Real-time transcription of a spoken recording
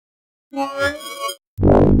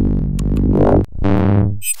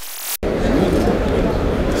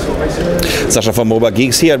Sasha from Mobile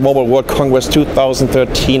Geeks here at Mobile World Congress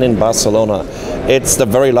 2013 in Barcelona. It's the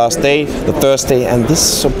very last day, the Thursday, and this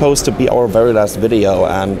is supposed to be our very last video.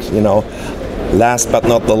 And you know, last but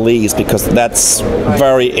not the least, because that's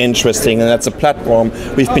very interesting, and that's a platform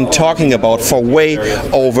we've been talking about for way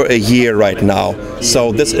over a year right now.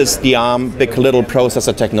 So this is the ARM big little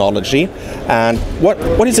processor technology, and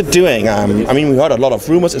what is it doing? I mean, we heard a lot of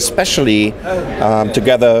rumors, especially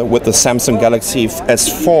together with the Samsung Galaxy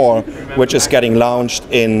S4, which is getting launched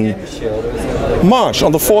in March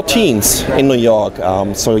on the 14th in New York.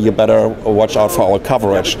 So you better watch out for our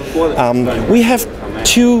coverage. We have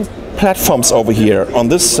two platforms over here. On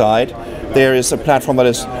this side there is a platform that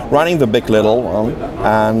is running the big little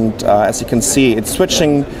and as you can see, it's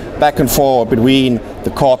switching back and forth between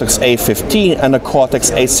the Cortex A15 and the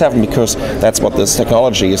Cortex A7, because that's what this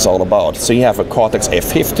technology is all about. So you have a Cortex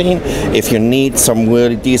A15 if you need some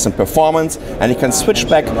really decent performance, and you can switch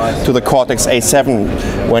back to the Cortex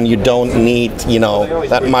A7 when you don't need, you know,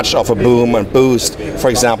 that much of a boom and boost. For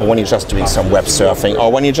example, when you're just doing some web surfing,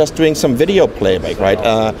 or when you're just doing some video playback, right?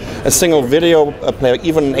 A single video playback,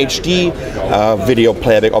 even an HD video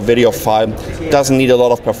playback or video file, doesn't need a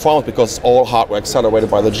lot of performance because it's all hardware accelerated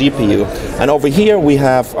by the GPU. And over here we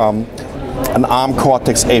have an ARM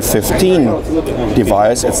Cortex A15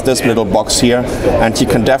 device. It's this little box here, and you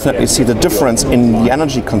can definitely see the difference in the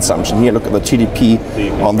energy consumption. Here, look at the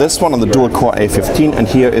TDP on this one, on the dual core A15, and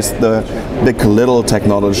here is the big little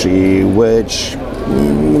technology, which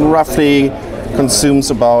roughly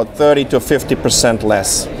consumes about 30 to 50%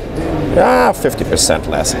 less. 50%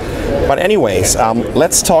 less. But anyways,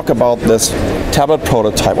 let's talk about this tablet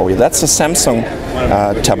prototype over here. That's a Samsung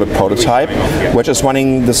tablet prototype, which is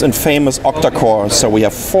running this infamous Octa-Core. So we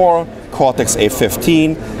have 4 Cortex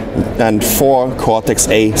A15 and 4 Cortex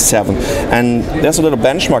A7. And there's a little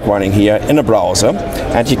benchmark running here in a browser,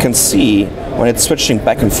 and you can see when it's switching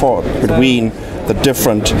back and forth between the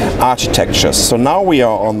different architectures. So now we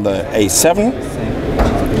are on the A7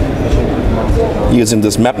 using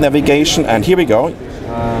this map navigation, and here we go.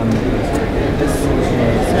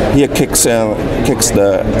 Here kicks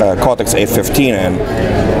the Cortex A15 in.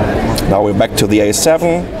 Now we're back to the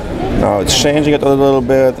A7. Now it's changing it a little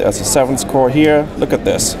bit. There's a 7th core here. Look at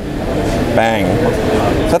this. Bang.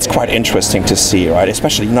 That's quite interesting to see, right?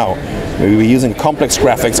 Especially now. We're using complex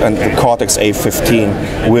graphics, and the Cortex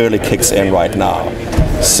A15 really kicks in right now.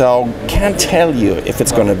 So can't tell you if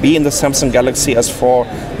it's going to be in the Samsung Galaxy S4.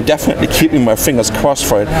 Definitely keeping my fingers crossed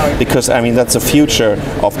for it, because I mean that's the future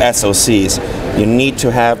of SoCs. You need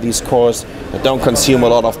to have these cores that don't consume a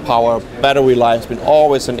lot of power. Battery life has been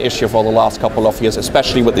always an issue for the last couple of years,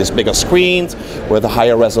 especially with these bigger screens, with a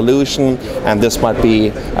higher resolution, and this might be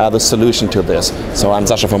the solution to this. So I'm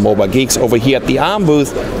Sasha from Mobile Geeks over here at the ARM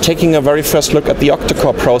booth, taking a very first look at the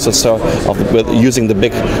Octa-Core processor using the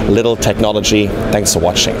big little technology. Thanks for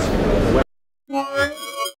watching.